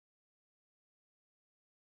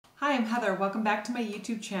Hi, I'm Heather. Welcome back to my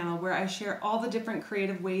YouTube channel where I share all the different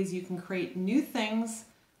creative ways you can create new things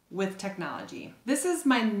with technology. This is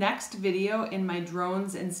my next video in my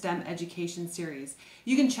Drones in STEM Education series.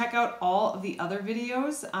 You can check out all of the other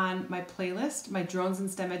videos on my playlist, my Drones in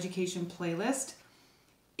STEM Education playlist.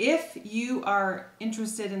 If you are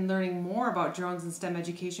interested in learning more about drones in STEM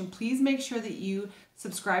education, please make sure that you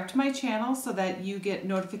subscribe to my channel so that you get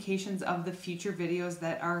notifications of the future videos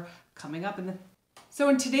that are coming up So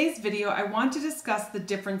in today's video, I want to discuss the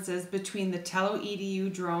differences between the Tello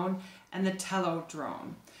Edu drone and the Tello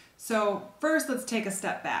drone. So first, let's take a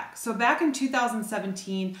step back. So back in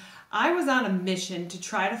 2017, I was on a mission to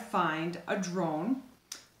try to find a drone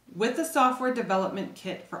with a software development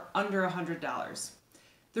kit for under $100.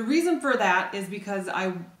 The reason for that is because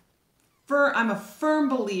I'm a firm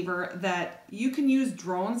believer that you can use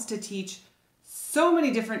drones to teach so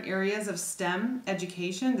many different areas of STEM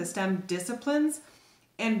education, the STEM disciplines,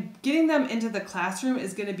 and getting them into the classroom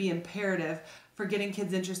is going to be imperative for getting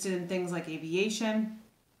kids interested in things like aviation,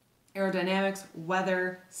 aerodynamics,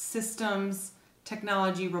 weather, systems,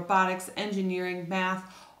 technology, robotics, engineering,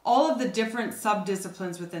 math, all of the different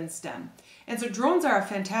sub-disciplines within STEM. And so drones are a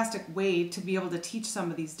fantastic way to be able to teach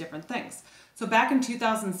some of these different things. So back in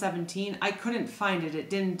 2017, I couldn't find it.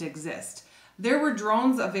 It didn't exist. There were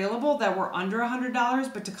drones available that were under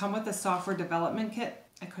 $100, but to come with a software development kit,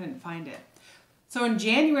 I couldn't find it. So in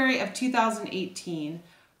January of 2018,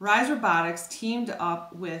 Rise Robotics teamed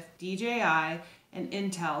up with DJI and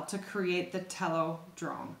Intel to create the Tello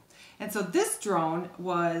drone. And so this drone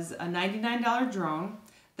was a $99 drone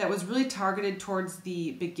that was really targeted towards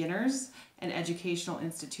the beginners and educational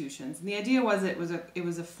institutions. And the idea was it was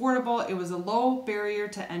affordable, it was a low barrier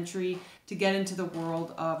to entry to get into the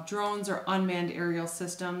world of drones or unmanned aerial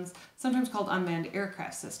systems, sometimes called unmanned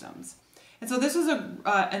aircraft systems. And so this was an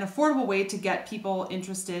affordable way to get people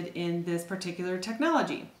interested in this particular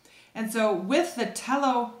technology. And so with the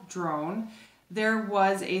Tello drone, there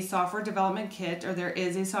was a software development kit, or there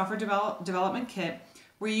is a software development kit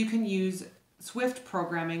where you can use Swift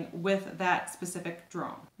programming with that specific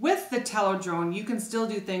drone. With the Tello drone, you can still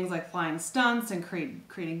do things like flying stunts and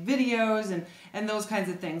creating videos and those kinds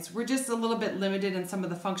of things. We're just a little bit limited in some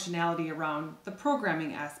of the functionality around the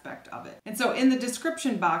programming aspect of it. And so in the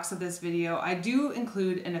description box of this video, I do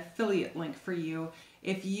include an affiliate link for you.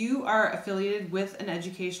 If you are affiliated with an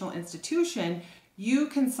educational institution, you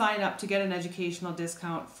can sign up to get an educational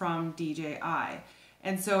discount from DJI.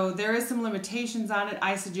 And so there is some limitations on it.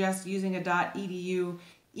 I suggest using a .edu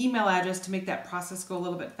email address to make that process go a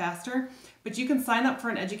little bit faster. But you can sign up for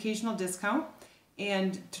an educational discount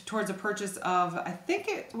and towards a purchase of, I think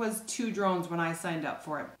it was 2 drones when I signed up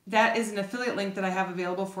for it. That is an affiliate link that I have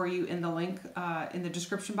available for you in the link in the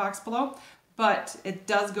description box below. But it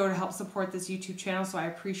does go to help support this YouTube channel, so I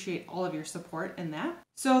appreciate all of your support in that.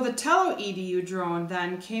 So the Tello Edu drone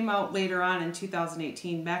then came out later on in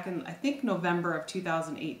 2018, back in, I think, November of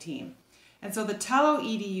 2018. And so the Tello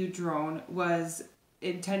Edu drone was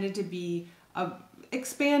intended to be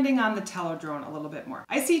expanding on the Tello drone a little bit more.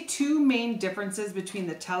 I see 2 main differences between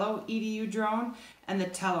the Tello Edu drone and the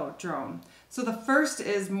Tello drone. So the first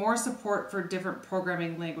is more support for different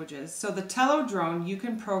programming languages. So the Tello drone, you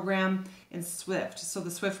can program in Swift, so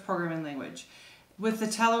the Swift programming language. With the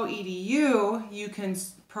Tello Edu, you can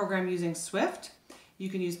program using Swift, you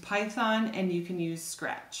can use Python, and you can use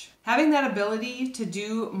Scratch. Having that ability to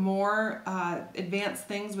do more advanced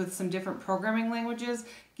things with some different programming languages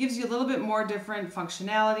gives you a little bit more different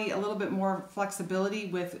functionality, a little bit more flexibility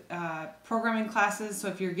with programming classes. So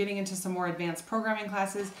if you're getting into some more advanced programming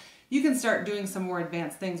classes, you can start doing some more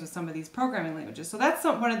advanced things with some of these programming languages. So that's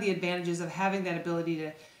one of the advantages of having that ability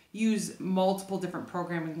to use multiple different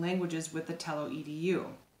programming languages with the Tello Edu.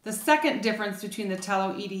 The second difference between the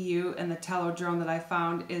Tello Edu and the Tello drone that I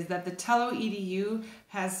found is that the Tello Edu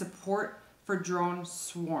has support for drone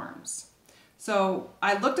swarms. So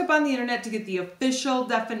I looked up on the internet to get the official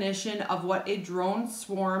definition of what a drone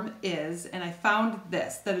swarm is, and I found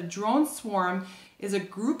this, that a drone swarm is a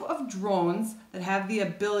group of drones that have the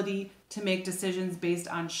ability to make decisions based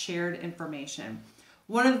on shared information.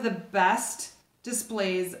 One of the best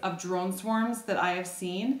displays of drone swarms that I have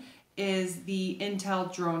seen is the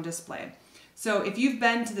Intel drone display. So if you've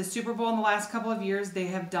been to the Super Bowl in the last couple of years, they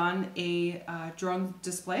have done a drone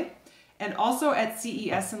display. And also at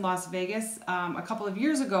CES in Las Vegas, a couple of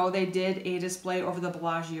years ago, they did a display over the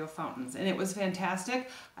Bellagio fountains, and it was fantastic.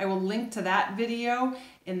 I will link to that video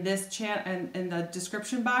in this in the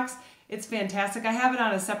description box. It's fantastic. I have it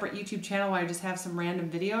on a separate YouTube channel where I just have some random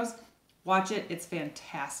videos, Watch it, it's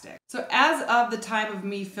fantastic. So as of the time of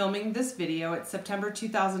me filming this video, it's September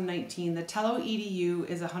 2019, the Tello Edu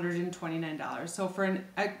is $129. So for an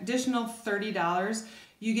additional $30,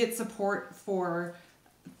 you get support for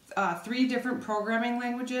 3 different programming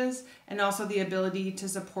languages and also the ability to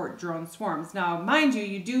support drone swarms. Now, mind you,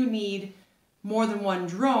 you do need more than one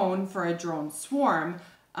drone for a drone swarm,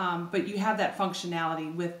 but you have that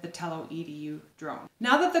functionality with the Tello Edu drone.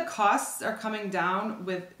 Now that the costs are coming down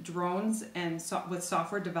with drones and with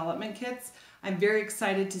software development kits, I'm very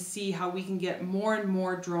excited to see how we can get more and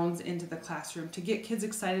more drones into the classroom, to get kids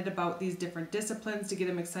excited about these different disciplines, to get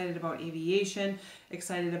them excited about aviation,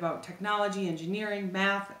 excited about technology, engineering,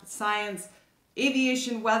 math, science,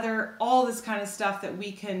 aviation, weather, all this kind of stuff that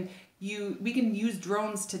we can use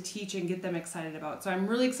drones to teach and get them excited about. So I'm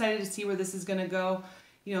really excited to see where this is going to go.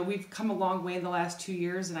 You know, we've come a long way in the last 2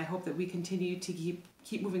 years, and I hope that we continue to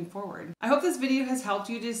keep moving forward. I hope this video has helped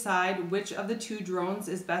you decide which of the 2 drones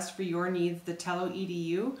is best for your needs, the Tello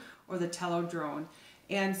Edu or the Tello drone.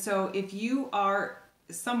 And so if you are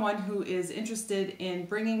someone who is interested in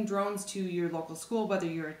bringing drones to your local school, whether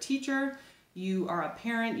you're a teacher, you are a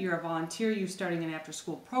parent, you're a volunteer, you're starting an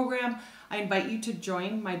after-school program, I invite you to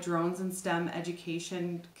join my Drones and STEM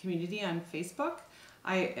education community on Facebook.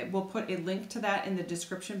 I will put a link to that in the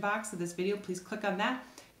description box of this video. Please click on that.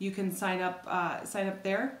 You can sign up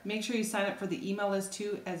there. Make sure you sign up for the email list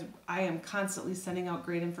too, as I am constantly sending out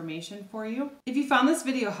great information for you. If you found this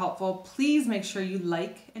video helpful, please make sure you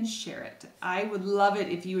like and share it. I would love it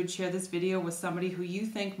if you would share this video with somebody who you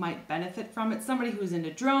think might benefit from it, somebody who's into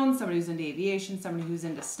drones, somebody who's into aviation, somebody who's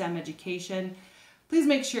into STEM education. Please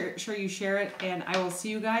make sure you share it, and I will see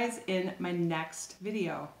you guys in my next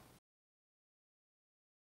video.